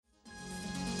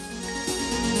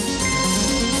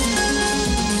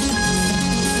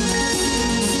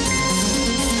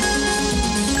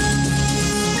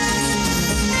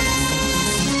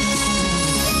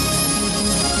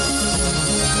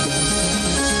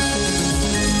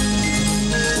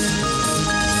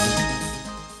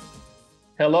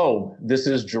Hello, this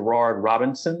is Gerard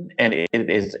Robinson, and it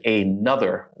is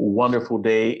another wonderful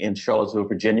day in Charlottesville,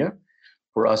 Virginia,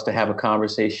 for us to have a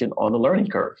conversation on the learning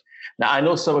curve. Now, I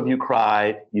know some of you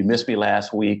cried, you missed me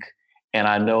last week, and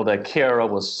I know that Kara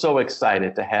was so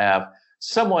excited to have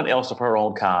someone else of her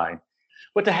own kind,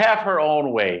 but to have her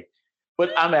own way.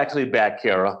 But I'm actually back,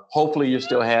 Kara. Hopefully you're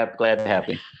still glad to have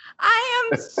me. I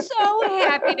am so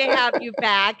happy to have you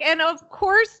back. And of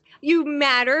course, you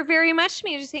matter very much to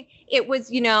me. Just saying, it was,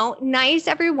 nice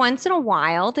every once in a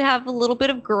while to have a little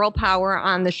bit of girl power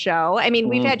on the show. I mean,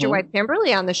 we've had your wife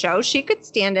Kimberly on the show. She could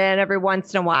stand in every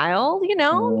once in a while,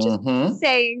 just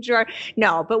saying, Gerard.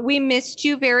 No, but we missed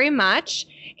you very much.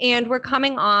 And we're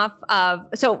coming off of,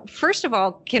 so first of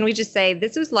all, can we just say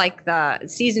this is like the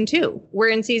season 2. We're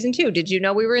in season 2. Did you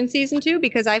know we were in season 2?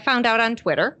 Because I found out on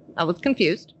Twitter. I was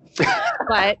confused.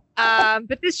 but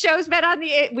this show's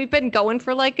we've been going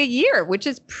for like a year, which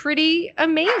is pretty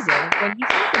amazing when you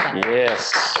think about it.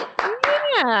 Yes.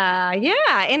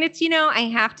 Yeah. And it's, I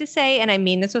have to say, and I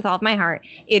mean this with all of my heart,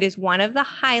 it is one of the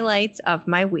highlights of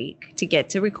my week to get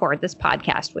to record this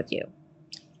podcast with you.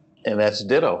 And that's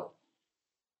ditto.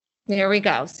 There we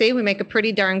go. See, we make a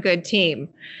pretty darn good team.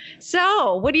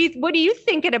 So what are you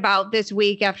thinking about this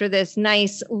week after this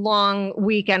nice long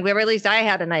weekend? Or at least I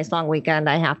had a nice long weekend,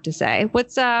 I have to say.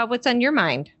 What's on your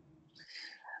mind?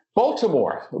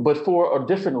 Baltimore, but for a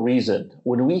different reason.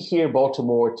 When we hear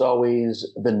Baltimore, it's always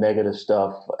the negative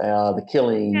stuff, the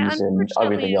killings and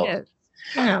everything else.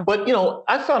 Yeah. But,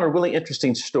 I found a really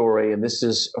interesting story, and this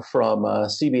is from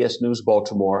CBS News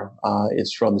Baltimore.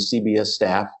 It's from the CBS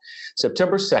staff.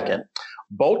 September 2nd,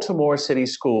 Baltimore City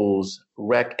Schools,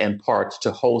 rec, and parks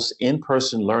to host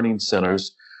in-person learning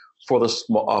centers for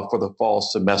the fall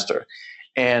semester.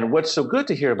 And what's so good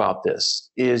to hear about this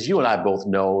is you and I both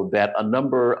know that a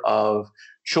number of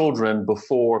children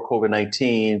before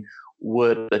COVID-19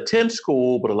 would attend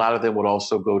school, but a lot of them would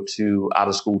also go to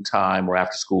out-of-school time or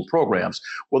after-school programs.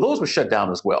 Well, those were shut down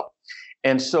as well.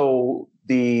 And so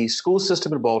the school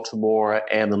system in Baltimore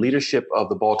and the leadership of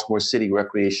the Baltimore City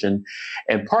Recreation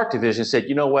and Park Division said,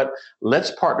 you know what, let's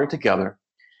partner together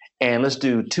and let's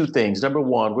do 2 things. Number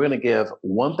one, we're going to give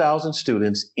 1,000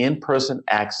 students in-person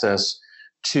access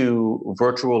to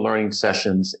virtual learning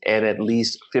sessions at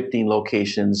least 15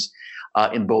 locations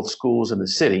in both schools in the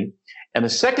city. And the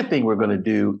second thing we're going to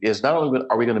do is not only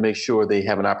are we going to make sure they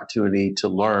have an opportunity to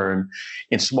learn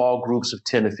in small groups of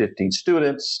 10 to 15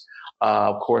 students,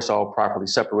 of course, all properly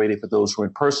separated for those who are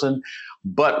in person.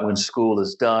 But when school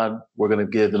is done, we're going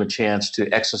to give them a chance to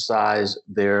exercise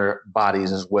their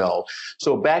bodies as well.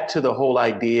 So back to the whole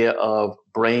idea of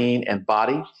brain and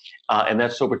body. And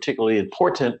that's so particularly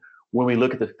important when we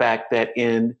look at the fact that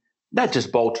in not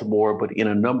just Baltimore, but in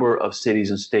a number of cities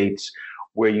and states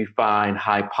where you find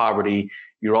high poverty,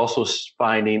 you're also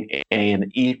finding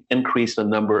an increase in the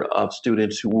number of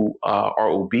students who are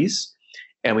obese.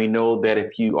 And we know that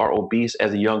if you are obese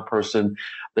as a young person,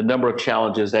 the number of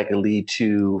challenges that can lead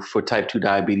to for type 2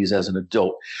 diabetes as an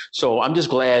adult. So I'm just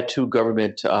glad 2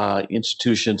 government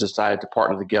institutions decided to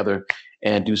partner together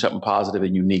and do something positive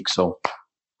and unique. So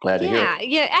glad to hear it.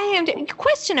 Yeah, I have a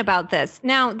question about this.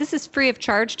 Now, this is free of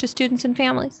charge to students and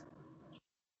families?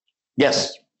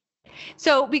 Yes.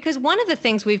 So, because one of the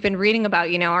things we've been reading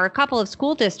about, are a couple of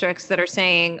school districts that are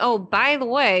saying, oh, by the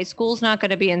way, school's not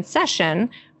going to be in session,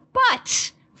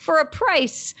 but for a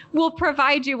price, we'll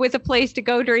provide you with a place to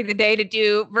go during the day to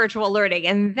do virtual learning.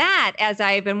 And that, as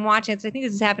I've been watching, so I think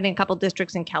this is happening in a couple of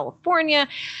districts in California,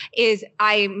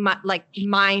 I'm like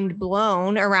mind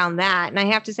blown around that. And I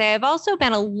have to say, I've also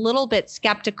been a little bit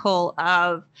skeptical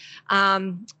of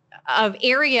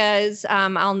areas.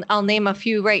 I'll name a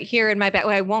few right here in my back.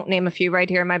 Well, I won't name a few right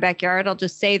here in my backyard. I'll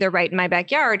just say they're right in my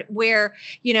backyard where,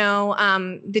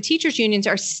 the teachers unions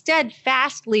are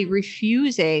steadfastly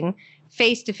refusing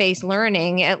face-to-face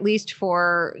learning, at least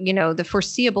for, the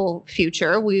foreseeable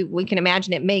future. We can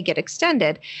imagine it may get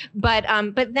extended, but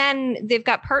then they've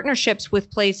got partnerships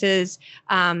with places,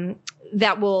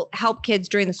 that will help kids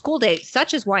during the school day,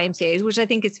 such as YMCA's, which I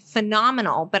think is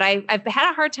phenomenal. But I've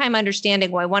had a hard time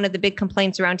understanding why one of the big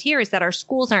complaints around here is that our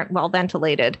schools aren't well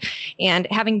ventilated. And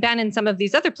having been in some of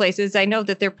these other places, I know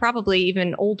that they're probably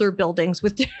even older buildings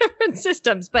with different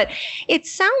systems. But it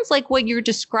sounds like what you're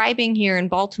describing here in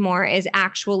Baltimore is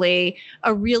actually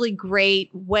a really great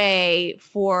way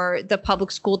for the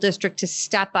public school district to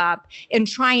step up and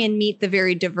try and meet the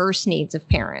very diverse needs of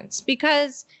parents.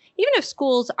 Because even if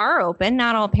schools are open,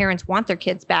 not all parents want their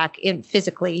kids back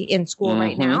physically in school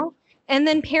right now. And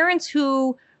then parents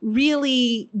who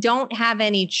really don't have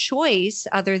any choice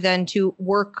other than to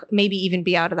work, maybe even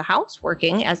be out of the house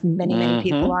working, as many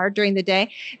people are during the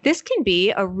day, this can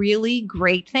be a really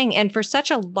great thing. And for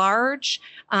such a large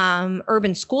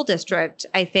urban school district,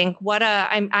 I think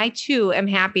I too am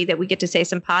happy that we get to say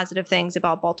some positive things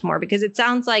about Baltimore, because it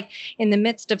sounds like in the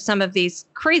midst of some of these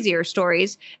crazier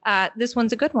stories, this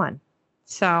one's a good one.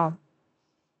 So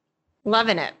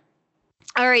loving it.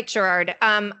 All right, Gerard.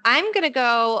 I'm going to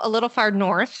go a little far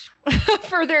north,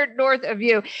 further north of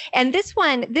you. And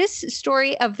this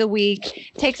story of the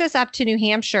week takes us up to New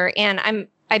Hampshire. And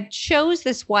I chose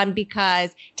this one because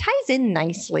it ties in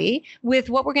nicely with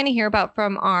what we're going to hear about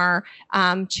from our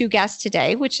two guests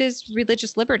today, which is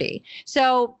religious liberty.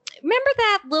 So remember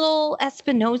that little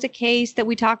Espinoza case that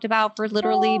we talked about for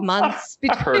literally months?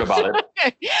 I've heard about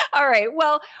it. All right.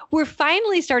 Well, we're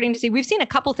finally starting to see, we've seen a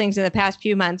couple things in the past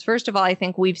few months. First of all, I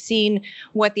think we've seen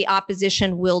what the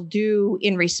opposition will do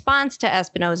in response to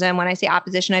Espinoza. And when I say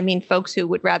opposition, I mean folks who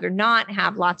would rather not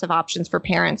have lots of options for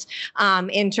parents.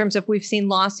 In terms of, we've seen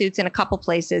lawsuits in a couple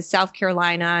places, South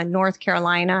Carolina, North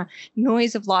Carolina,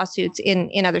 noise of lawsuits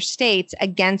in other states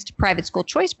against private school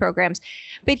choice programs.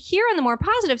 But here on the more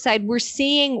positive side, we're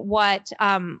seeing what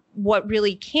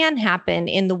really can happen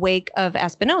in the wake of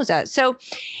Espinoza. So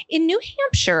in New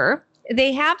Hampshire,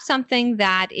 they have something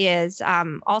that is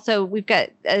also, we've got,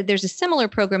 there's a similar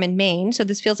program in Maine. So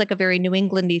this feels like a very New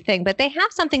England-y thing, but they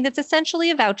have something that's essentially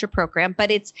a voucher program,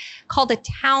 but it's called a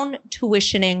town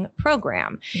tuitioning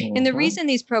program. And the reason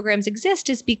these programs exist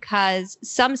is because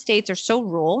some states are so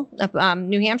rural.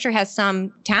 New Hampshire has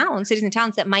some cities and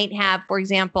towns that might have, for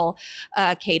example,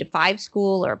 a K-5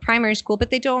 school or a primary school, but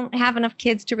they don't have enough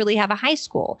kids to really have a high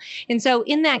school. And so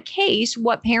in that case,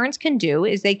 what parents can do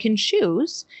is they can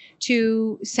choose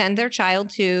to send their child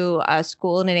to a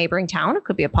school in a neighboring town. It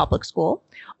could be a public school,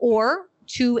 or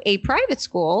to a private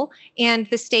school, and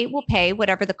the state will pay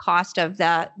whatever the cost of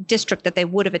the district that they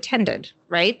would have attended,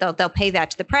 right? They'll pay that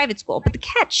to the private school. But the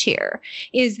catch here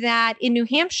is that in New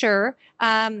Hampshire,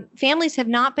 families have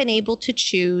not been able to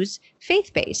choose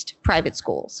faith-based private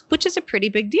schools, which is a pretty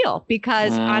big deal,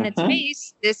 because on its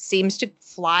face, this seems to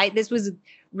fly. This was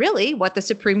really what the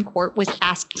Supreme Court was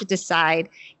asked to decide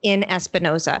in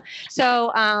Espinoza.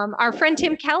 So our friend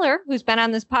Tim Keller, who's been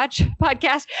on this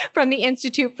podcast from the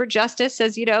Institute for Justice,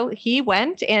 says, he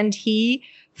went and he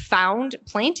found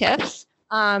plaintiffs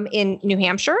in New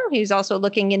Hampshire. He's also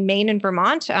looking in Maine and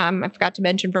Vermont. I forgot to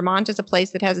mention Vermont is a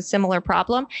place that has a similar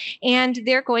problem. And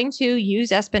they're going to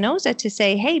use Espinoza to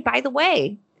say, hey, by the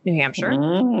way, New Hampshire,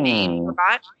 Maine,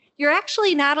 Vermont, you're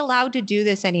actually not allowed to do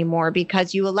this anymore,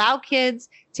 because you allow kids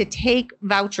to take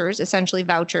vouchers, essentially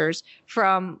vouchers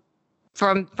from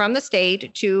the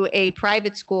state to a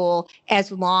private school,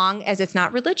 as long as it's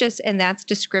not religious, and that's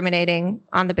discriminating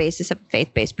on the basis of a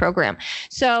faith-based program.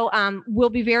 So we'll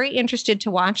be very interested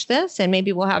to watch this, and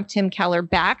maybe we'll have Tim Keller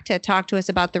back to talk to us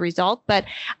about the result. But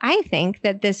I think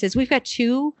that we've got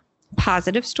two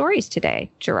positive stories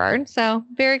today, Gerard. So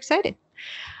very excited.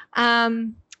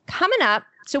 Coming up,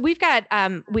 so we've got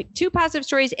two positive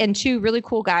stories and two really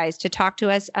cool guys to talk to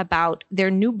us about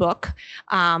their new book,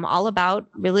 all about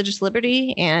religious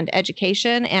liberty and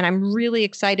education. And I'm really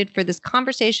excited for this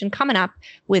conversation coming up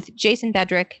with Jason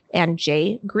Bedrick and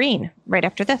Jay Greene right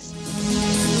after this.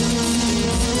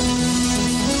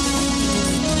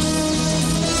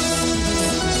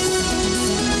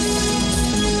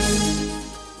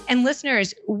 And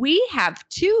listeners, we have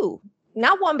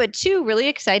not one, but two really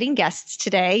exciting guests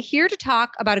today here to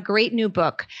talk about a great new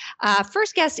book.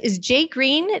 First guest is Jay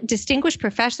Greene, Distinguished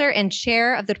Professor and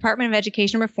Chair of the Department of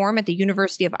Education Reform at the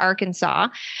University of Arkansas.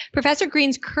 Professor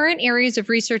Greene's current areas of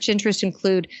research interest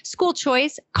include school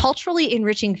choice, culturally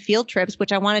enriching field trips,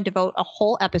 which I want to devote a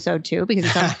whole episode to because it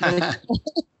sounds really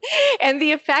cool, and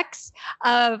the effects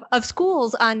of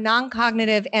schools on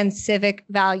non-cognitive and civic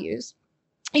values.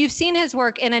 You've seen his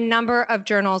work in a number of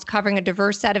journals covering a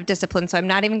diverse set of disciplines, so I'm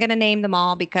not even going to name them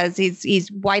all because he's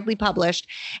widely published.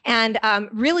 And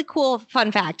really cool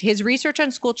fun fact, his research on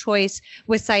school choice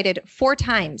was cited 4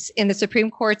 times in the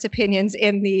Supreme Court's opinions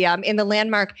in the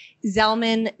landmark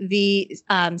Zellman v.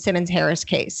 Simmons-Harris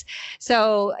case.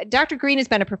 So Dr. Greene has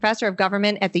been a professor of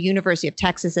government at the University of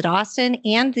Texas at Austin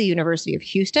and the University of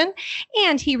Houston,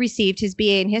 and he received his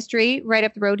BA in history right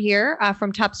up the road here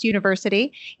from Tufts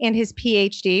University and his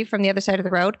PhD from the other side of the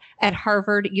road at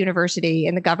Harvard University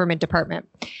in the government department.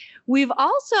 We've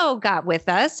also got with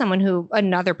us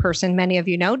another person many of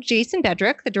you know, Jason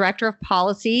Bedrick, the Director of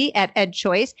Policy at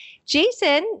EdChoice.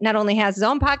 Jason not only has his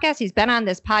own podcast, he's been on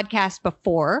this podcast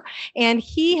before, and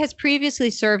he has previously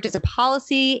served as a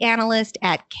policy analyst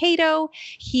at Cato.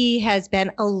 He has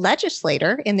been a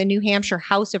legislator in the New Hampshire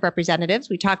House of Representatives.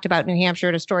 We talked about New Hampshire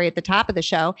in a story at the top of the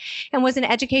show, and was an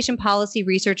education policy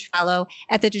research fellow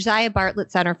at the Josiah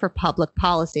Bartlett Center for Public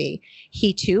Policy.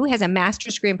 He too has a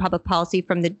master's degree in public policy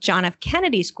from the John F.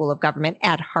 Kennedy School of Government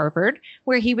at Harvard,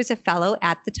 where he was a fellow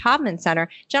at the Taubman Center.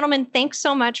 Gentlemen, thanks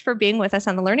so much for being with us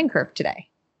on the Learning Curve today.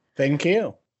 Thank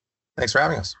you. Thanks for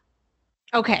having us.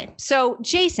 Okay. So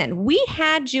Jason, we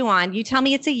had you on, you tell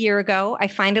me it's a year ago. I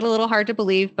find it a little hard to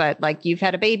believe, but like you've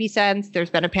had a baby since, there's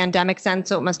been a pandemic since,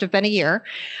 so it must have been a year.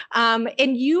 And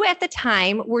you at the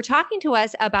time were talking to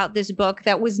us about this book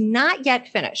that was not yet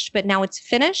finished, but now it's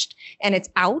finished and it's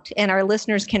out and our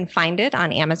listeners can find it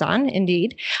on Amazon,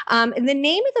 indeed. And the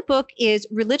name of the book is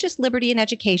Religious Liberty in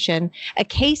Education, a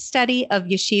case study of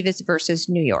Yeshivas versus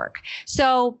New York.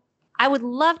 So I would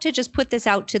love to just put this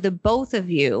out to the both of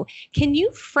you. Can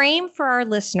you frame for our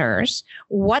listeners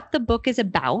what the book is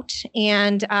about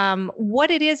and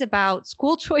what it is about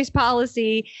school choice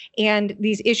policy and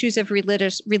these issues of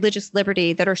religious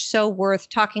liberty that are so worth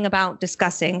talking about,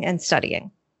 discussing, and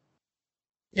studying?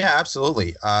 Yeah,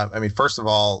 absolutely. First of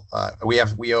all,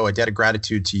 we owe a debt of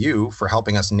gratitude to you for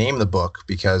helping us name the book,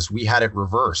 because we had it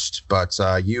reversed, but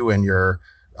you and your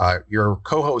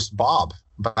co-host Bob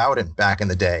Bowden back in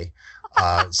the day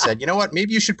said, you know what,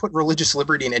 maybe you should put religious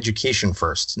liberty in education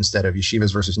first instead of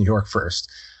Yeshivas versus New York first.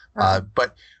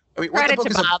 But I mean, what the book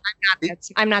is Bob.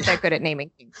 I'm not that good at naming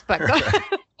things, but go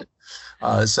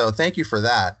ahead. So thank you for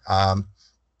that.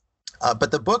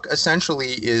 But the book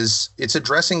essentially it's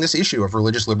addressing this issue of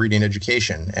religious liberty in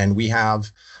education. And we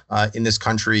have in this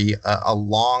country a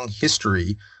long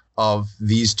history of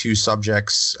these two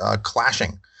subjects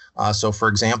clashing. So, for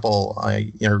example,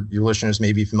 your listeners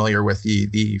may be familiar with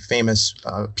the famous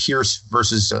Pierce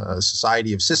versus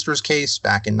Society of Sisters case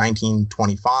back in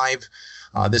 1925.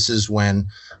 This is when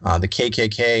the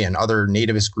KKK and other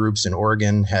nativist groups in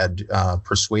Oregon had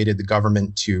persuaded the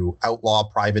government to outlaw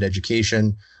private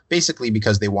education, basically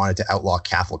because they wanted to outlaw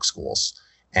Catholic schools.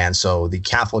 And so the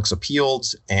Catholics appealed,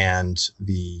 and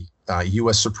the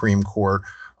U.S. Supreme Court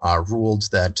ruled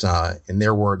that, in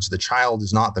their words, the child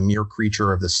is not the mere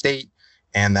creature of the state,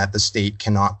 and that the state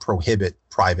cannot prohibit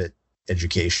private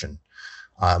education.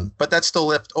 But that still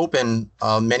left open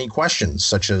many questions,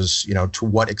 such as, to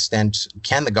what extent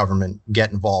can the government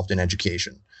get involved in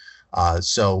education?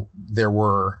 So there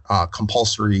were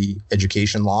compulsory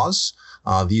education laws.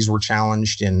 These were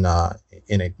challenged in a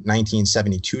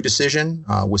 1972 decision,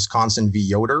 Wisconsin v.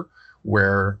 Yoder,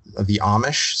 where the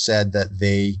Amish said that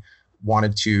they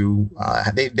wanted to,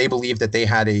 they believed that they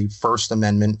had a First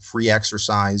Amendment free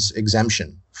exercise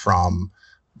exemption from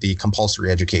the compulsory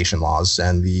education laws,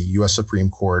 and the U.S. Supreme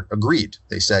Court agreed.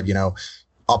 They said,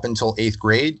 up until 8th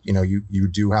grade, you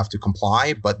do have to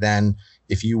comply, but then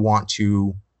if you want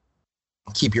to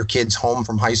keep your kids home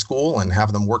from high school and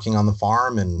have them working on the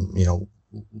farm and,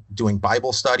 doing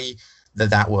Bible study,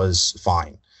 that was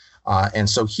fine. And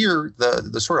so here,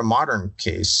 the sort of modern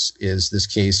case is this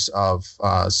case of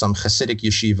some Hasidic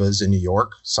yeshivas in New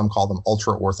York. Some call them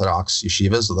ultra-Orthodox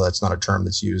yeshivas, although that's not a term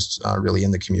that's used really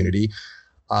in the community,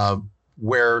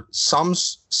 where some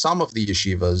of the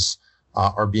yeshivas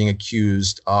are being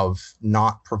accused of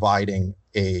not providing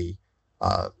a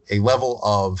level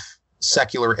of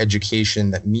secular education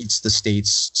that meets the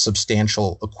state's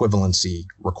substantial equivalency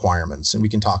requirements. And we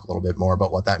can talk a little bit more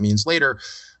about what that means later.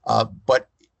 But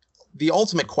the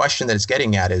ultimate question that it's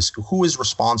getting at is who is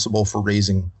responsible for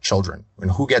raising children,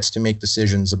 and who gets to make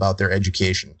decisions about their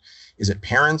education? Is it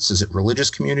parents? Is it religious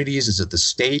communities? Is it the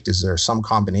state? Is there some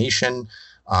combination?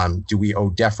 Do we owe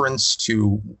deference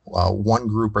to one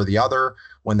group or the other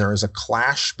when there is a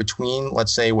clash between,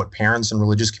 let's say, what parents and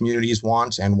religious communities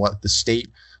want and what the state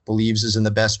believes is in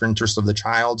the best interest of the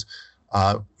child?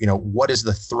 What is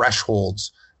the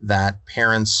thresholds that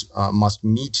parents must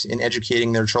meet in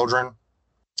educating their children?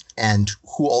 And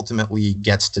who ultimately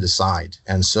gets to decide?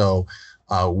 And so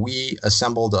we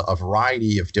assembled a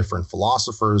variety of different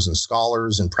philosophers and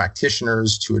scholars and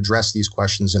practitioners to address these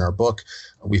questions in our book.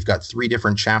 We've got 3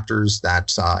 different chapters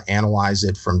that analyze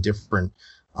it from different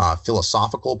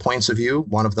philosophical points of view.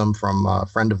 One of them from a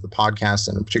friend of the podcast,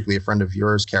 and particularly a friend of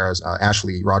yours, Kara's,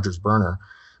 Ashley Rogers-Burner.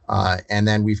 And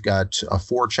then we've got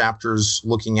 4 chapters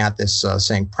looking at this,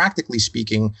 saying, practically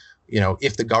speaking,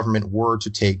 if the government were to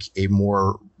take a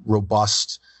more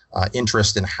robust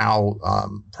interest in how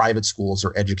private schools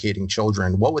are educating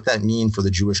children, what would that mean for the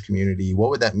Jewish community?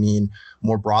 What would that mean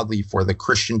more broadly for the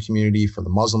Christian community, for the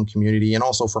Muslim community, and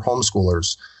also for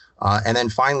homeschoolers? And then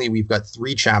finally, we've got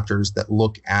 3 chapters that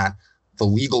look at the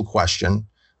legal question,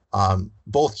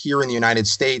 both here in the United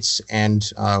States, and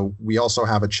we also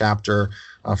have a chapter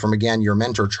from, again, your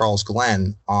mentor, Charles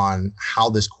Glenn, on how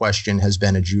this question has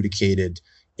been adjudicated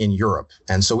in Europe.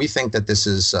 And so we think that this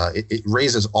is, it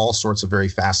raises all sorts of very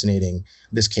fascinating,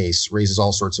 this case raises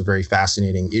all sorts of very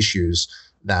fascinating issues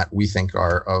that we think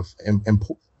are of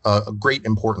great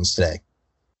importance today.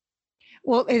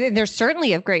 Well, they're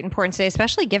certainly of great importance today,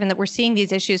 especially given that we're seeing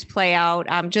these issues play out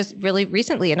just really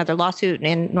recently. Another lawsuit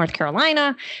in North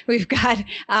Carolina. We've got,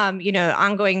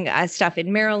 ongoing stuff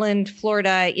in Maryland,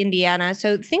 Florida, Indiana.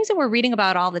 So things that we're reading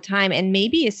about all the time, and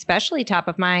maybe especially top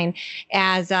of mind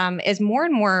as more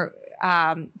and more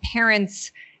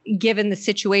parents, given the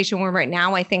situation we're right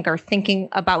now, I think are thinking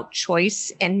about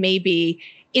choice and maybe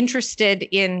interested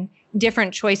in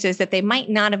different choices that they might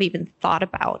not have even thought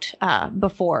about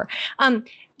before.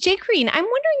 Jay Greene, I'm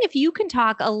wondering if you can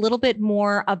talk a little bit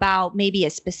more about maybe a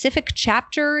specific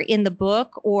chapter in the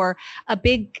book or a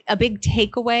big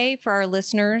takeaway for our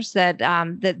listeners that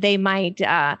they might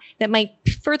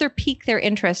further pique their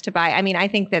interest to buy. I mean, I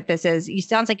think that it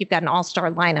sounds like you've got an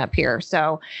all-star lineup here,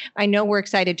 so I know we're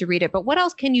excited to read it. But what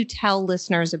else can you tell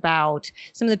listeners about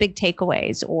some of the big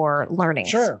takeaways or learnings?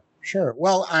 Sure.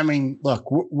 Well, I mean,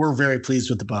 look, we're very pleased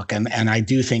with the book, and I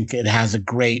do think it has a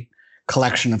great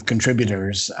collection of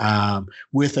contributors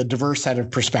with a diverse set of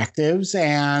perspectives,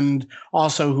 and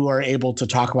also who are able to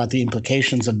talk about the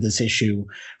implications of this issue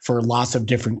for lots of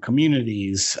different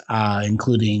communities,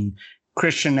 including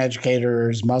Christian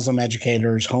educators, Muslim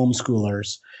educators,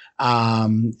 homeschoolers.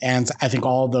 And I think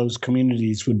all those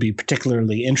communities would be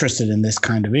particularly interested in this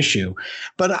kind of issue.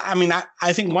 But I mean,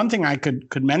 I think one thing I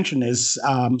could mention is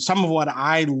some of what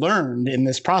I learned in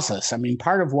this process. I mean,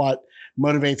 part of what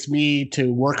motivates me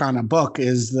to work on a book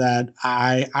is that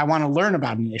I want to learn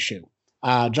about an issue,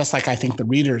 just like I think the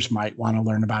readers might want to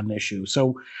learn about an issue.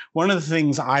 So one of the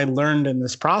things I learned in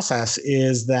this process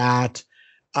is that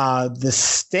the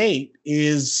state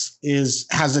has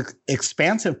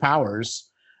expansive powers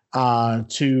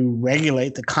to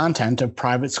regulate the content of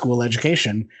private school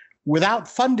education without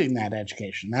funding that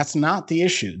education. That's not the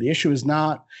issue. The issue is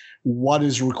not what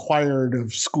is required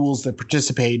of schools that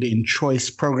participate in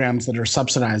choice programs that are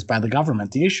subsidized by the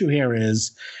government. The issue here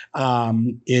is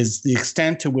the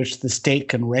extent to which the state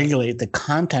can regulate the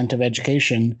content of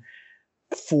education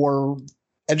for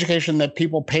education that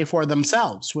people pay for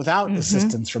themselves without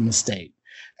assistance from the state.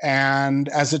 And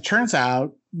as it turns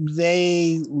out,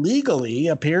 they legally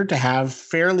appear to have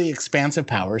fairly expansive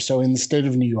powers. So in the state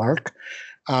of New York,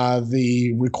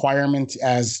 the requirement,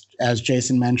 as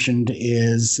Jason mentioned,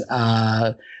 is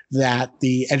that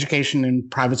the education in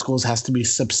private schools has to be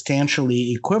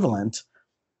substantially equivalent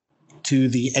to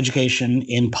the education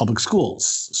in public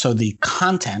schools. So the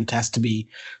content has to be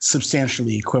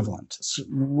substantially equivalent. So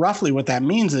roughly what that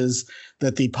means is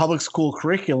that the public school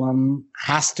curriculum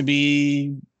has to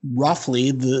be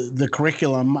roughly the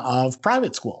curriculum of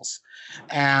private schools.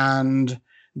 And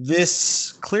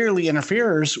this clearly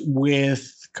interferes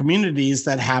with communities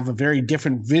that have a very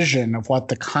different vision of what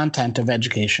the content of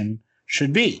education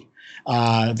should be.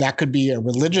 That could be a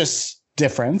religious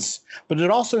difference, but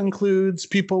it also includes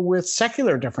people with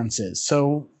secular differences.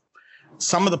 So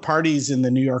some of the parties in the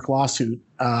New York lawsuit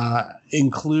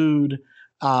include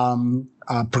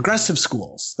progressive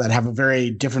schools that have a very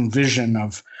different vision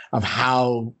of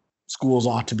how schools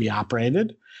ought to be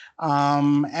operated.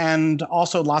 And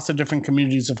also lots of different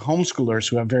communities of homeschoolers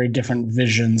who have very different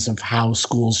visions of how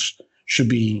schools should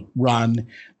be run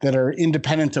that are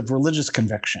independent of religious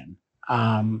conviction.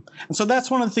 And so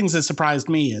that's one of the things that surprised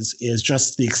me is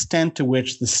just the extent to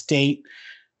which the state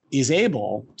is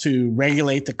able to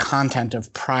regulate the content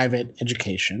of private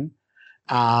education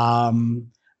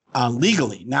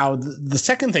legally. Now, the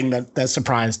second thing that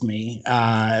surprised me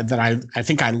that I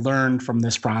think I learned from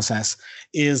this process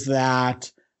is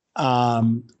that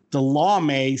the law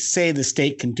may say the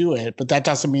state can do it, but that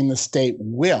doesn't mean the state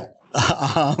will.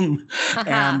 And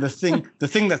the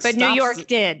thing that but New York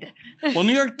did. Well,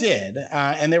 New York did,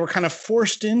 and they were kind of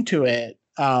forced into it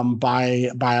by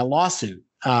a lawsuit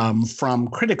from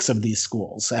critics of these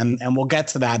schools, and we'll get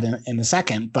to that in a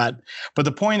second. But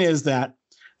the point is that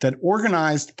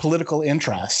organized political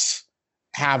interests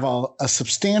have a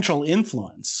substantial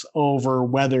influence over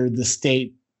whether the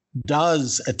state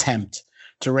does attempt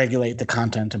to regulate the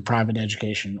content of private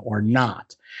education or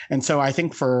not. And so I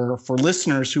think for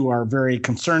listeners who are very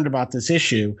concerned about this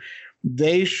issue,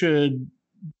 they should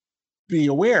be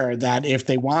aware that if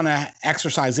they want to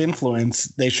exercise influence,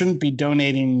 they shouldn't be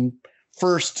donating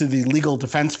first to the legal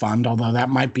defense fund, although that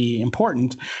might be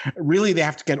important. Really, they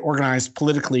have to get organized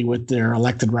politically with their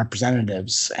elected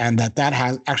representatives, and that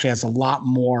actually has a lot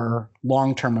more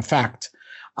long-term effect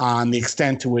on the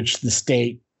extent to which the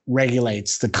state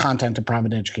regulates the content of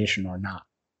private education or not.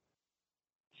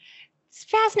 It's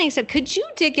fascinating. So could you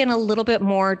dig in a little bit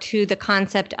more to the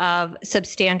concept of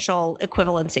substantial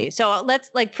equivalency? So let's,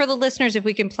 like, for the listeners, if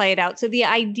we can play it out. So the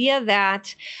idea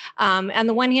that, on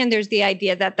the one hand, there's the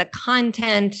idea that the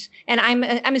content, and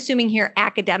I'm assuming here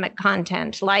academic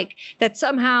content, like that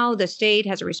somehow the state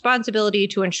has a responsibility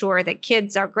to ensure that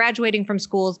kids are graduating from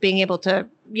schools being able to,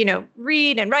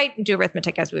 read and write and do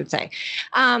arithmetic, as we would say.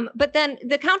 But then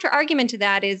the counter argument to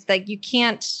that is that you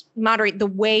can't moderate the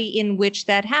way in which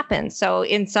that happens. So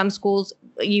in some schools,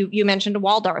 you mentioned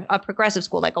a progressive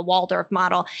school, like a Waldorf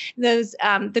model, those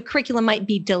the curriculum might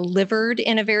be delivered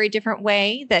in a very different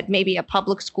way that maybe a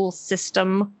public school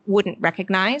system wouldn't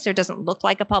recognize or doesn't look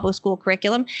like a public school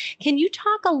curriculum. Can you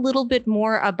talk a little bit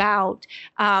more about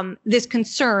this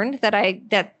concern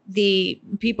that the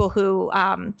people who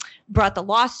brought the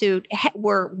lawsuit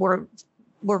were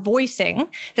voicing,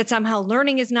 that somehow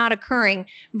learning is not occurring,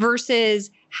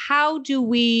 versus how do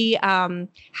we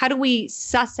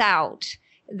suss out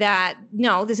that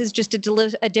no, this is just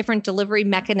a different delivery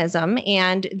mechanism,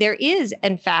 and there is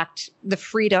in fact the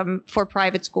freedom for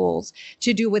private schools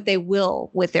to do what they will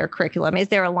with their curriculum? Is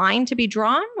there a line to be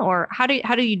drawn, or how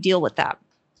do you deal with that?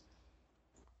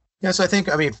 Yes, I think,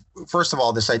 first of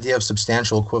all, this idea of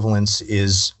substantial equivalence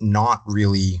is not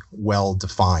really well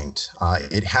defined.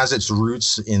 It has its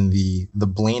roots in the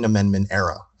Blaine Amendment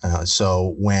era.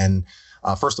 So when,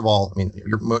 first of all,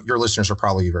 your listeners are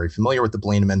probably very familiar with the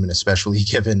Blaine Amendment, especially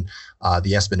given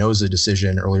the Espinoza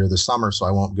decision earlier this summer. So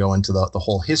I won't go into the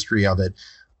whole history of it.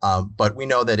 But we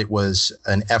know that it was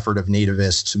an effort of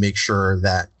nativists to make sure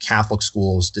that Catholic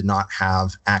schools did not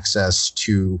have access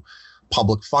to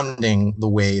public funding the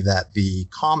way that the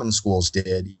common schools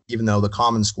did, even though the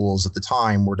common schools at the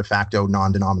time were de facto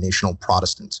non-denominational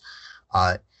Protestants.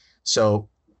 So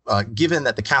given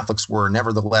that the Catholics were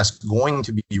nevertheless going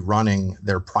to be running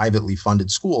their privately funded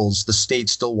schools, the state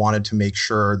still wanted to make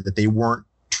sure that they weren't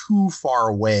too far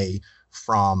away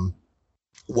from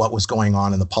what was going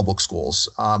on in the public schools.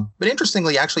 But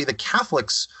interestingly, actually, the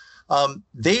Catholics,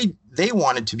 they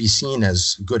wanted to be seen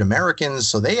as good Americans,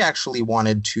 so they actually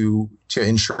wanted to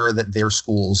ensure that their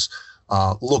schools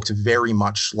looked very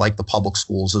much like the public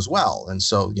schools as well. And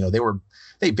so,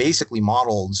 they basically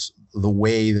modeled the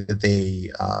way that they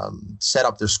set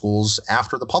up their schools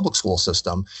after the public school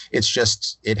system. It's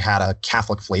just it had a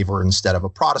Catholic flavor instead of a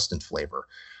Protestant flavor.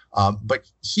 But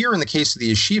here in the case of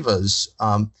the yeshivas,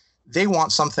 they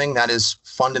want something that is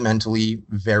fundamentally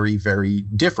very, very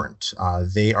different.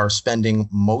 They are spending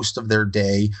most of their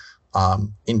day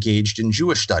engaged in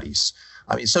Jewish studies.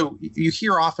 So you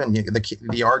hear often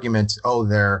the argument, oh,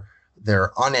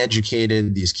 they're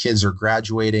uneducated, these kids are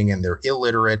graduating and they're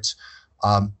illiterate.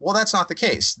 Well, that's not the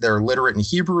case. They're literate in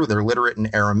Hebrew, they're literate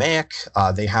in Aramaic.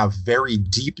 They have very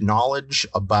deep knowledge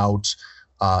about,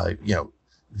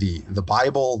 the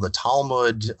Bible, the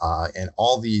Talmud, and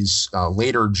all these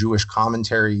later Jewish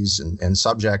commentaries and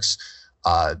subjects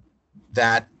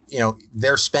that,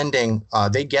 they're spending,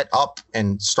 they get up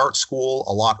and start school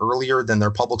a lot earlier than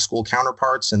their public school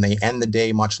counterparts, and they end the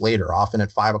day much later, often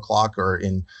at 5 o'clock, or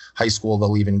in high school,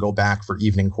 they'll even go back for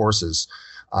evening courses.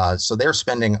 So they're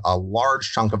spending a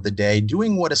large chunk of the day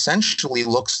doing what essentially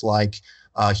looks like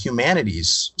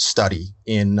humanities study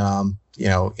in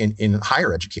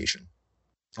higher education.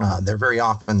 They're very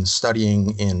often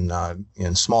studying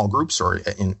in small groups or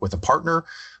with a partner,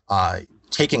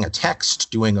 taking a text,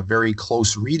 doing a very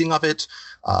close reading of it,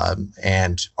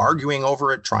 and arguing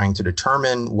over it, trying to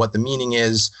determine what the meaning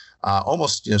is,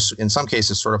 almost in some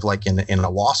cases sort of like in a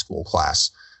law school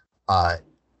class.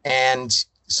 And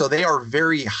so they are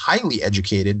very highly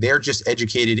educated. They're just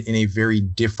educated in a very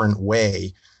different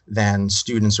way than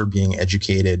students are being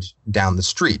educated down the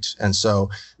street. And so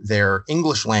their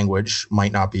English language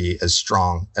might not be as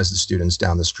strong as the students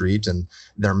down the street, and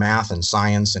their math and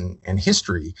science and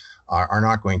history are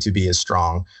not going to be as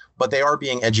strong, but they are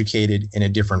being educated in a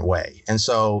different way. And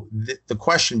so the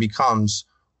question becomes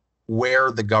where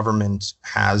the government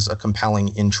has a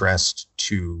compelling interest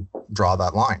to draw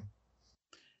that line.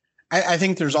 I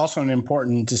think there's also an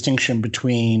important distinction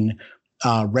between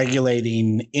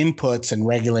regulating inputs and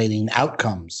regulating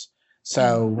outcomes.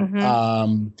 So,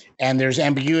 and there's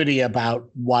ambiguity about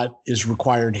what is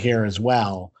required here as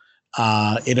well.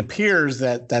 It appears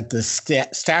that the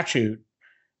statute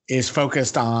is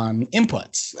focused on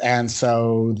inputs. And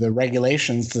so the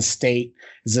regulations the state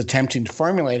is attempting to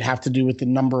formulate have to do with the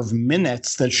number of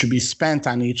minutes that should be spent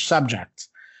on each subject,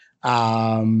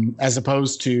 as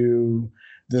opposed to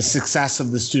the success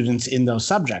of the students in those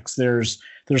subjects. There's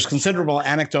considerable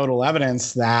anecdotal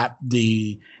evidence that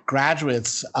the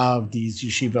graduates of these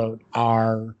yeshivot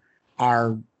are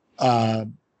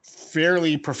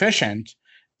fairly proficient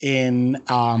in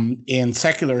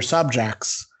secular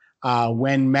subjects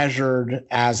when measured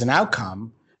as an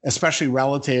outcome, especially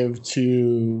relative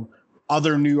to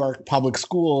other New York public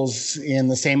schools in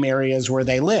the same areas where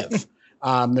they live.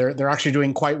 They're actually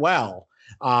doing quite well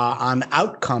on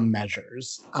outcome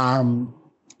measures,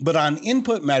 but on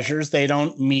input measures, they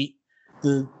don't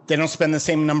spend the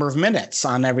same number of minutes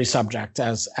on every subject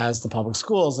as the public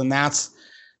schools, and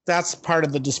that's part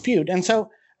of the dispute. And so,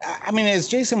 I mean, as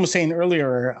Jason was saying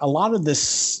earlier, a lot of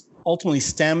this ultimately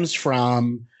stems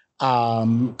from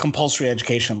compulsory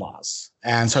education laws.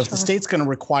 And so if the state's going to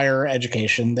require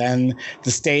education, then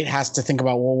the state has to think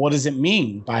about, well, what does it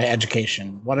mean by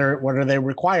education? What are they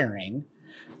requiring?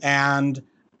 And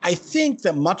I think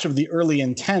that much of the early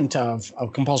intent of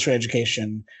compulsory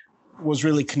education was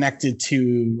really connected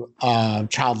to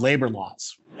child labor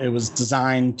laws. It was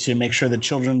designed to make sure that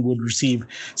children would receive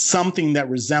something that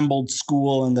resembled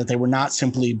school and that they were not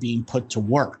simply being put to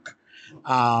work.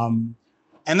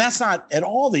 And that's not at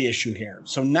all the issue here.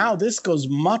 So now this goes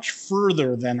much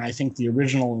further than I think the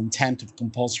original intent of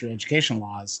compulsory education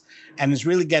laws, and is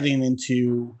really getting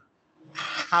into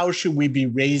how should we be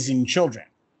raising children?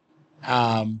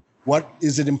 What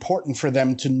is it important for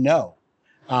them to know?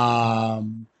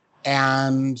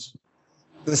 And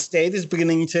the state is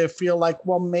beginning to feel like,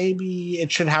 well, maybe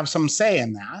it should have some say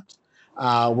in that.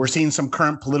 We're seeing some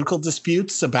current political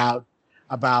disputes about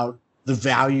the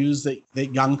values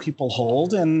that young people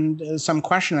hold, and some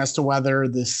question as to whether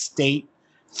the state,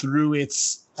 through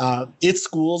its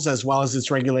schools as well as its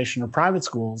regulation of private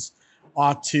schools,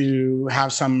 ought to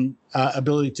have some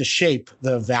ability to shape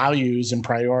the values and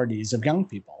priorities of young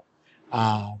people.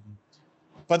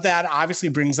 But that obviously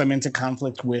brings them into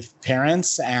conflict with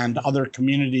parents and other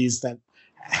communities that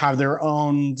have their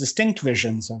own distinct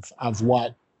visions of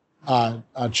what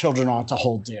children ought to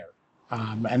hold dear.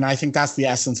 And I think that's the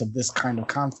essence of this kind of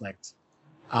conflict.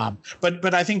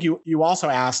 But I think you also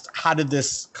asked, how did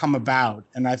this come about?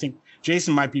 And I think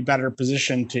Jason might be better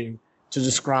positioned to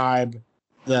describe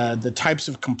the types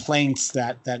of complaints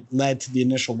that led to the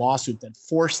initial lawsuit that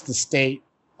forced the state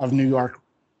of New York,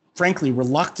 frankly,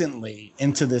 reluctantly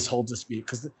into this whole dispute.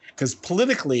 Because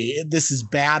politically, this is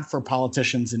bad for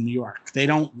politicians in New York. They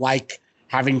don't like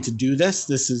having to do this.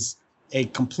 This is a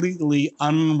completely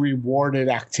unrewarded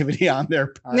activity on their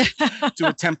part to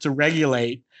attempt to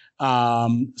regulate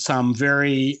some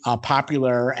very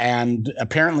popular and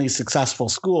apparently successful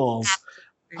schools.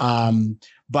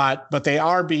 But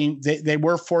they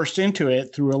were forced into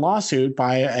it through a lawsuit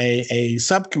by a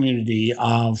subcommunity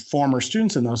of former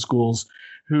students in those schools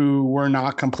who were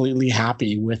not completely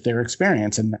happy with their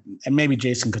experience. And maybe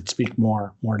Jason could speak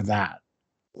more to that.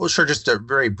 Well, sure. Just a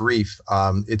very brief.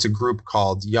 It's a group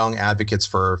called Young Advocates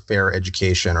for Fair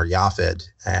Education, or YAFED,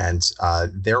 and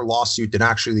their lawsuit did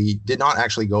not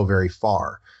actually go very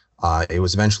far. It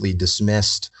was eventually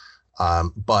dismissed,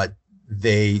 but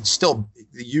they still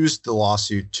used the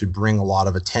lawsuit to bring a lot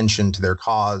of attention to their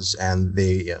cause, and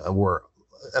they were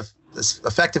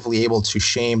effectively able to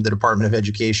shame the Department of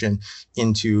Education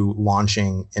into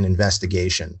launching an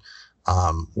investigation.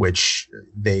 Which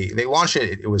they launched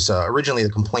it. It was originally, the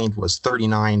complaint was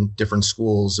 39 different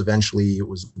schools. Eventually, it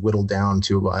was whittled down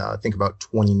to I think about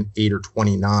 28 or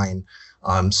 29.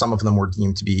 Some of them were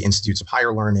deemed to be institutes of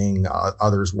higher learning.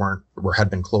 Others had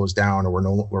been closed down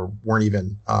or weren't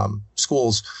even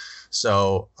schools.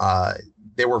 So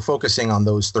they were focusing on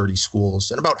those 30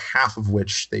 schools, and about half of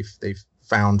which they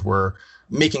found were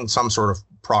making some sort of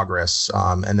progress.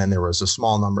 And then there was a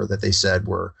small number that they said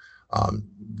were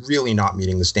really not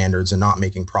meeting the standards and not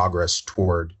making progress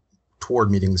toward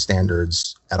meeting the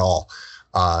standards at all.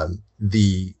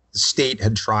 The state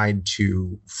had tried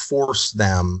to force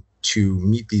them to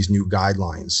meet these new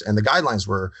guidelines, and the guidelines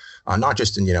were not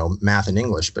just in math and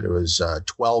English, but it was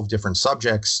 12 different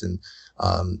subjects. And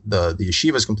the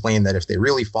yeshivas complained that if they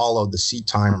really followed the seat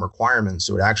time requirements,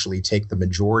 it would actually take the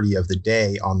majority of the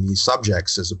day on these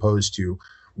subjects, as opposed to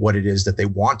what it is that they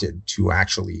wanted to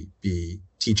actually be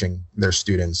teaching their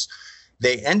students.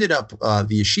 They ended up,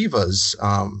 the yeshivas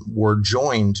were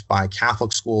joined by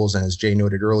Catholic schools, and as Jay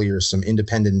noted earlier, some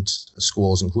independent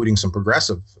schools, including some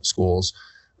progressive schools,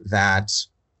 that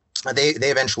they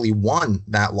eventually won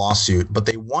that lawsuit, but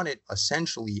they won it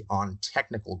essentially on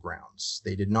technical grounds.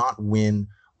 They did not win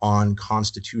on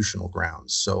constitutional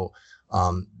grounds. So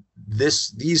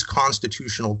these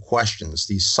constitutional questions,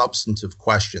 these substantive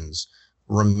questions,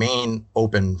 remain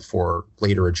open for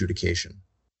later adjudication.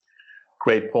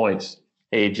 Great points.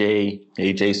 Hey,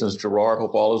 Jason's Gerard.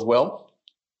 Hope all is well.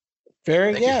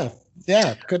 Good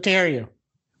to hear you.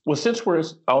 Well, since we're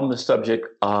on the subject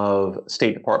of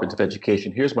State Department of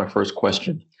Education, here's my first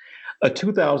question. A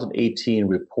 2018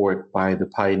 report by the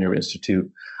Pioneer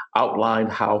Institute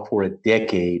outlined how for a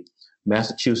decade,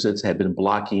 Massachusetts had been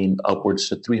blocking upwards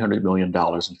to $300 million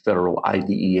in federal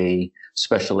IDEA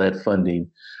special ed funding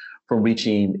from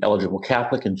reaching eligible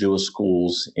Catholic and Jewish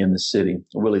schools in the city,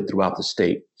 really throughout the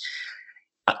state.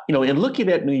 In looking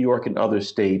at New York and other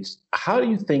states, how do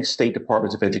you think state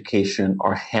departments of education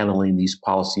are handling these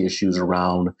policy issues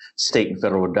around state and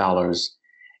federal dollars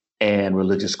and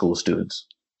religious school students?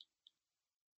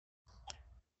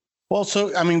 Well,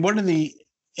 one of the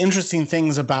interesting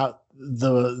things about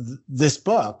this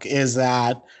book is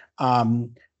that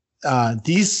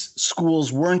these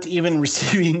schools weren't even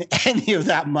receiving any of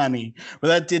that money, but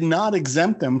that did not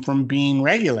exempt them from being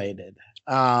regulated.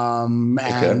 And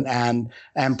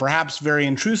perhaps very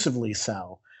intrusively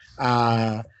so.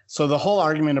 So the whole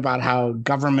argument about how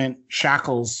government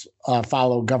shackles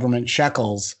follow government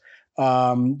shekels,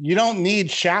 you don't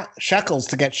need shekels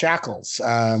to get shackles.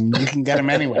 You can get them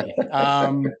anyway.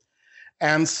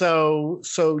 And so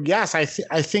yes, I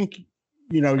think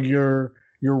you're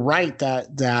right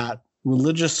that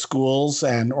religious schools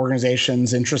and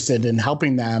organizations interested in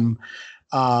helping them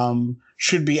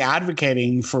should be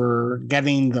advocating for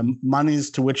getting the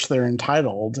monies to which they're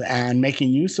entitled and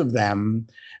making use of them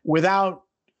without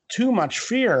too much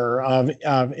fear of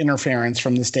interference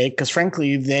from the state, because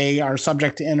frankly, they are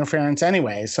subject to interference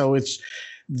anyway. So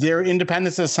their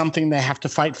independence is something they have to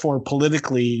fight for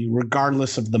politically,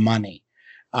 regardless of the money.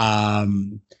 I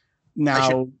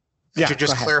should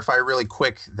just clarify really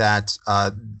quick that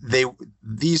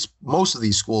most of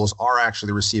these schools are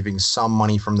actually receiving some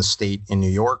money from the state in New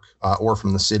York or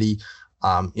from the city.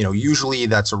 Usually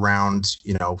that's around,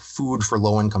 food for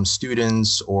low-income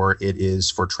students, or it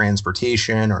is for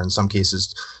transportation, or in some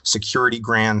cases, security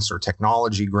grants or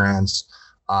technology grants.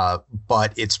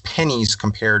 But it's pennies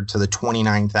compared to the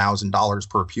 $29,000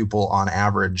 per pupil on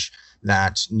average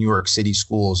that New York City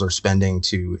schools are spending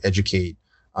to educate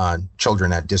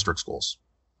children at district schools.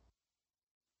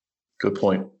 Good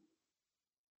point.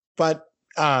 But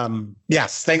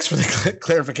yes, thanks for the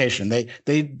clarification.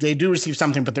 They do receive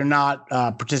something, but they're not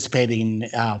participating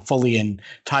fully in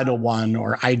Title I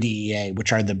or IDEA,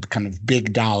 which are the kind of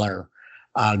big dollar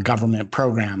government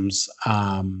programs.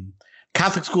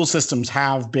 Catholic school systems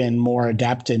have been more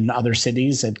adept in other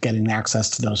cities at getting access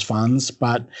to those funds,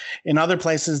 but in other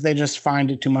places they just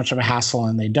find it too much of a hassle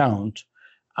and they don't.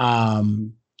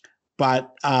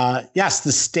 But yes,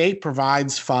 the state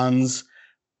provides funds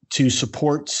to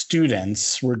support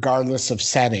students regardless of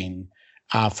setting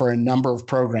for a number of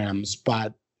programs,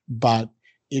 but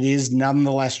it is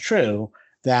nonetheless true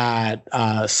that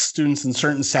students in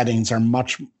certain settings are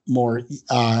much more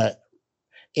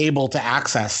able to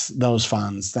access those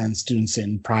funds than students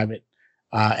in private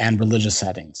and religious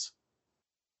settings.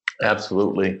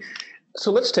 Absolutely.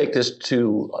 So let's take this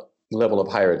to level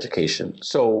of higher education.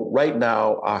 So right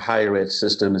now, our higher ed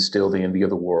system is still the envy of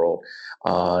the world,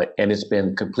 and it's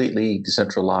been completely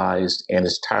decentralized and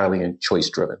is entirely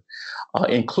choice-driven,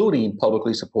 including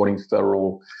publicly supporting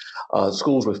federal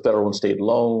schools with federal and state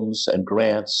loans and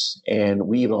grants. And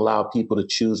we even allow people to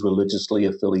choose religiously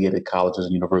affiliated colleges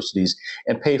and universities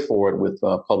and pay for it with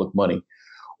public money.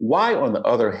 Why, on the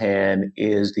other hand,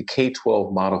 is the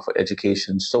K-12 model for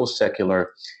education so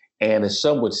secular and, as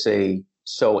some would say,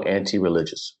 so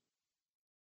anti-religious?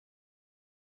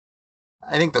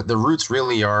 I think that the roots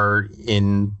really are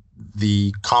in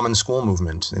the common school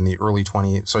movement in the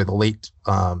late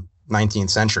 19th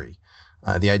century.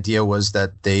 The idea was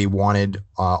that they wanted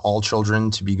all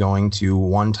children to be going to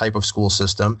one type of school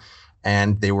system,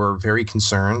 and they were very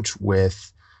concerned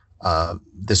with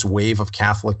this wave of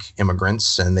Catholic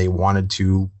immigrants, and they wanted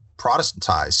to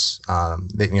Protestantize.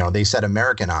 They said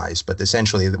Americanize, but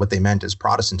essentially what they meant is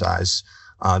Protestantize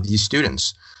these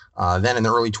students. Then in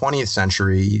the early 20th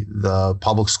century, the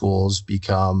public schools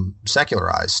become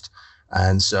secularized,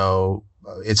 and so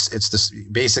it's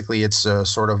a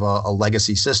sort of a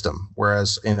legacy system.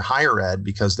 Whereas in higher ed,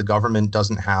 because the government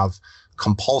doesn't have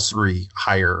compulsory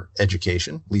higher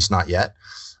education, at least not yet,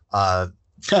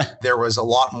 there was a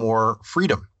lot more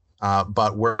freedom.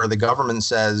 But where the government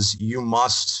says you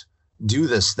must do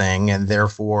this thing, and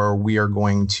therefore we are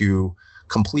going to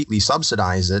completely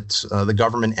subsidize it, the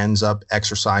government ends up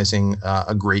exercising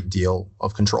a great deal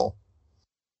of control.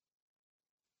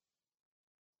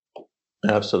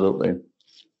 Absolutely.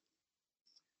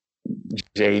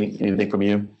 Jay, anything from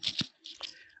you?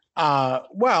 I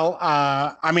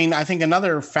think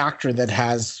another factor that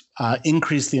has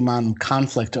increased the amount of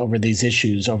conflict over these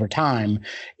issues over time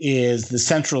is the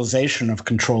centralization of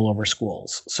control over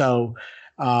schools. So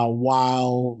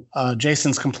while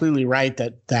Jason's completely right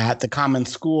that the Common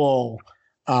School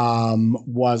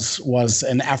was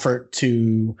an effort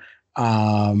to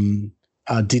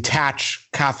detach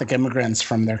Catholic immigrants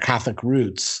from their Catholic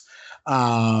roots,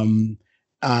 it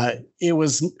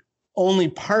was only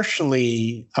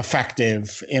partially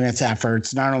effective in its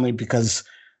efforts, not only because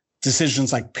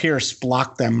decisions like Pierce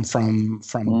blocked them from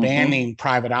banning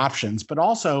private options, but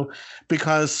also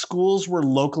because schools were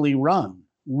locally run,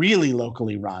 really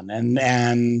locally run,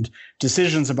 and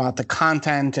decisions about the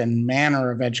content and manner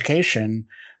of education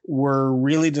were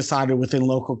really decided within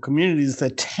local communities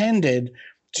that tended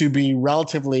to be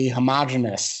relatively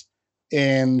homogenous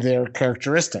in their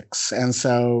characteristics. And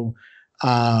so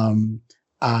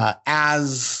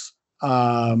as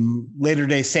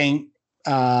Latter-day Saint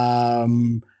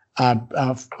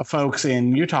folks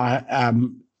in Utah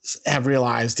have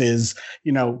realized is,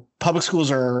 public schools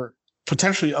are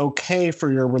potentially okay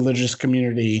for your religious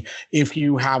community if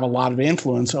you have a lot of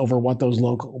influence over what those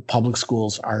local public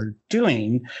schools are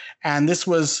doing. And this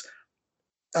was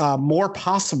more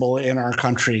possible in our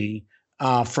country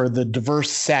for the diverse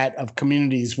set of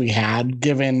communities we had,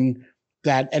 given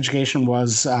that education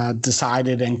was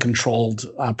decided and controlled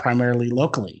primarily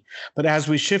locally. But as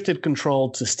we shifted control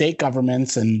to state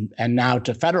governments and now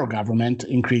to federal government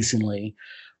increasingly,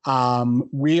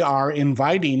 we are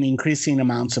inviting increasing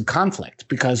amounts of conflict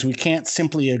because we can't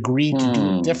simply agree to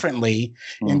do it differently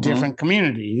in different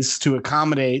communities to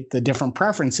accommodate the different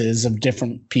preferences of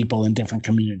different people in different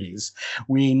communities.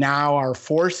 We now are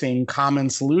forcing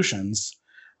common solutions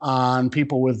on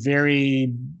people with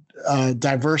very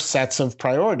diverse sets of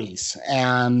priorities.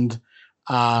 And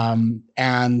I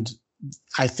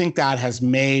think that has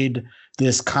made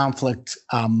this conflict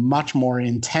much more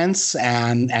intense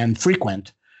and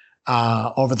frequent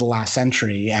over the last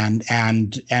century and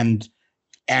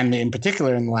in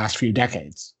particular in the last few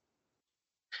decades.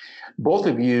 Both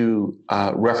of you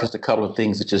referenced a couple of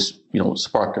things that just,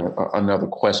 sparked another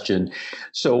question.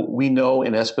 So we know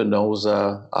in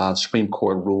Espinoza, Supreme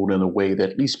Court ruled in a way that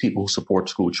at least people who support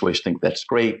school choice think that's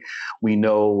great. We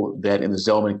know that in the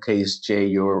Zellman case, Jay,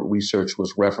 your research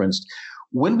was referenced.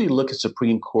 When we look at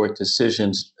Supreme Court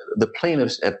decisions, the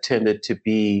plaintiffs have tended to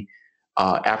be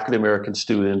African-American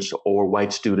students or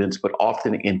white students, but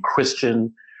often in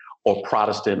Christian or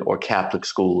Protestant or Catholic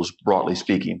schools, broadly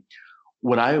speaking.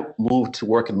 When I moved to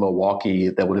work in Milwaukee,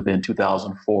 that would have been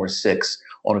 2004-06,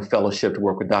 on a fellowship to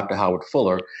work with Dr. Howard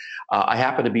Fuller, I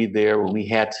happened to be there when we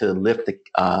had to lift the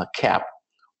cap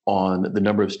on the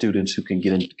number of students who can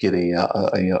get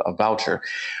a voucher.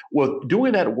 Well,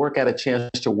 doing that work, I had a chance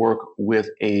to work with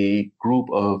a group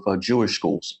of Jewish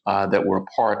schools that were a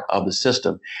part of the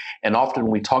system. And often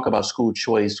when we talk about school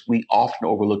choice, we often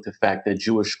overlook the fact that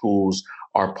Jewish schools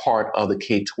are part of the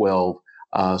K-12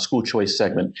 school choice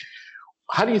segment.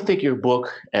 How do you think your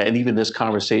book and even this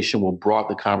conversation will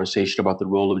broaden the conversation about the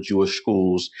role of Jewish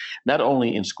schools, not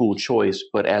only in school choice,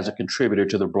 but as a contributor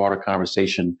to the broader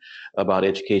conversation about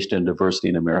education and diversity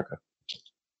in America?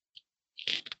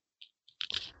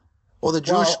 Well, the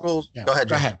Jewish schools, yeah, go ahead.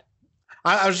 Go ahead.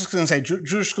 I was just going to say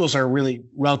Jewish schools are really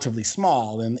relatively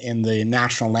small in the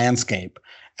national landscape.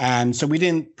 And so we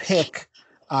didn't pick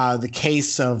the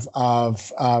case of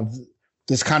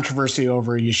this controversy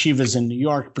over yeshivas in New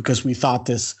York because we thought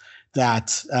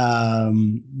that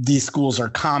these schools are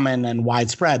common and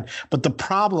widespread, but the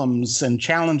problems and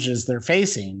challenges they're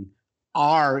facing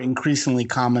are increasingly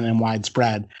common and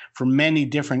widespread for many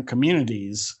different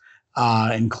communities,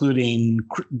 including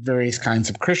various kinds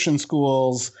of Christian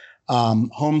schools,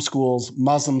 home schools,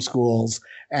 Muslim schools,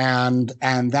 and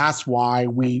that's why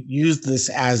we use this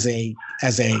as a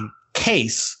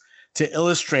case to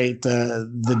illustrate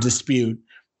the dispute,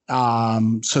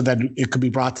 so that it could be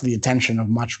brought to the attention of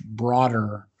much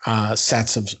broader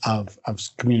sets of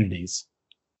communities.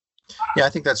 Yeah, I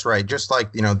think that's right. Just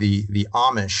like, the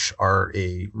Amish are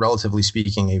relatively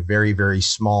speaking, a very, very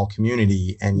small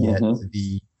community, and yet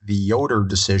the Yoder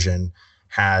decision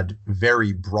had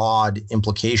very broad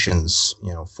implications,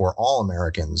 for all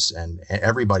Americans and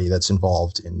everybody that's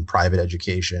involved in private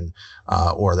education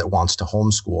or that wants to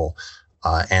homeschool.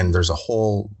 And there's a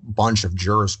whole bunch of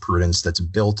jurisprudence that's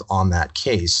built on that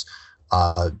case.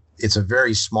 it's a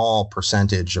very small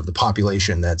percentage of the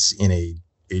population that's in a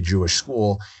Jewish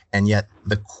school, and yet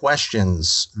the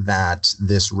questions that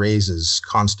this raises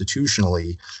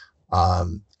constitutionally,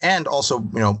 and also,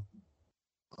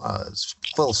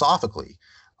 philosophically,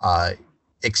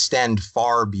 extend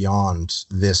far beyond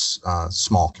this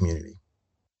small community.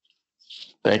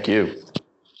 Thank you.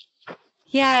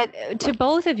 Yeah, to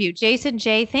both of you, Jason,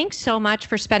 Jay, thanks so much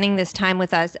for spending this time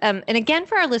with us. And again,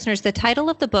 for our listeners, the title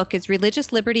of the book is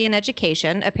Religious Liberty in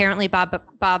Education, apparently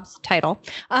Bob's title,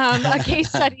 a case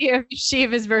study of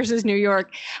Yeshivas versus New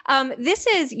York. This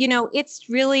is, it's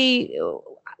really,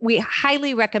 we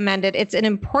highly recommend it. It's an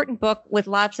important book with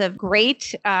lots of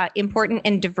great, important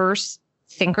and diverse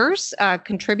thinkers,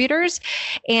 contributors.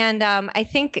 And I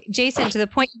think, Jason, to the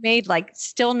point you made,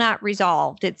 still not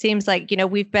resolved. It seems like,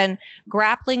 we've been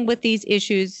grappling with these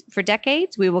issues for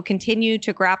decades. We will continue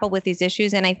to grapple with these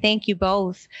issues. And I thank you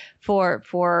both for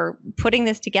putting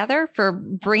this together, for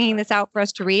bringing this out for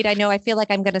us to read. I feel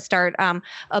like I'm going to start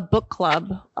a book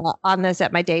club on this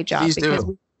at my day job. Please because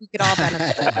do. we could all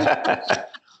benefit.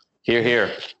 Hear,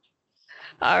 hear.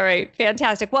 All right.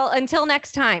 Fantastic. Well, until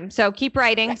next time. So keep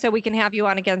writing so we can have you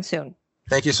on again soon.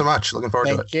 Thank you so much. Looking forward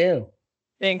to it. Thank you.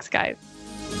 Thanks, guys.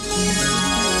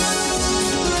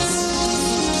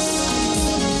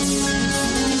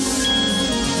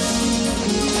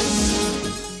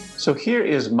 So here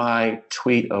is my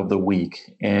tweet of the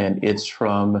week, and it's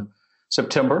from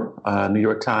September, New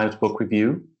York Times Book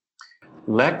Review.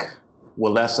 Lech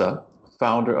Walesa,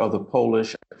 founder of the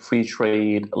Polish Free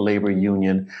Trade Labor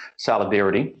Union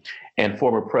Solidarity and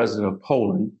former president of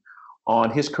Poland, on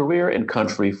his career and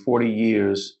country 40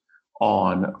 years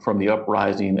on from the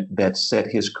uprising that set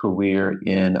his career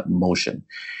in motion.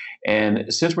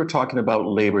 And since we're talking about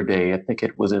Labor Day, I think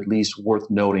it was at least worth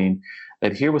noting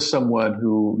that here was someone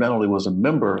who not only was a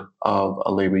member of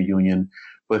a labor union,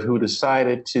 but who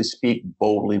decided to speak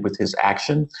boldly with his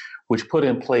action, which put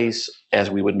in place,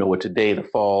 as we would know it today, the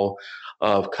fall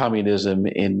of communism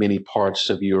in many parts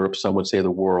of Europe, some would say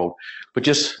the world. But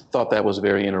just thought that was a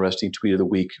very interesting tweet of the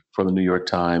week from the New York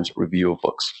Times Review of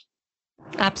Books.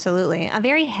 Absolutely. A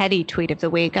very heady tweet of the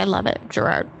week. I love it,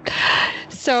 Gerard.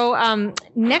 So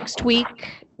next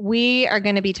week, we are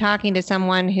going to be talking to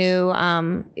someone who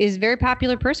is a very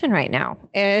popular person right now.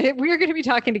 We're going to be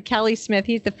talking to Kelly Smith.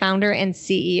 He's the founder and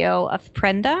CEO of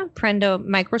Prenda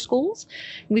Micro Schools.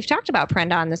 We've talked about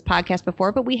Prenda on this podcast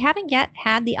before, but we haven't yet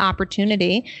had the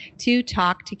opportunity to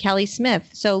talk to Kelly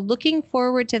Smith. So looking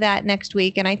forward to that next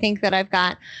week. And I think that I've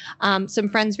got some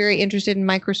friends very interested in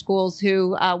micro schools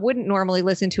who wouldn't normally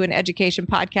listen to an education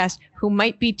podcast who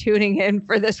might be tuning in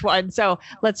for this one. So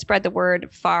let's spread the word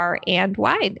far and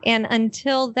wide. And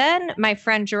until then, my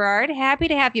friend Gerard, happy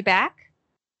to have you back.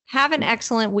 Have an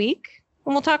excellent week,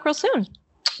 and we'll talk real soon.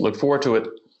 Look forward to it.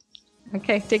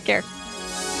 Okay, take care.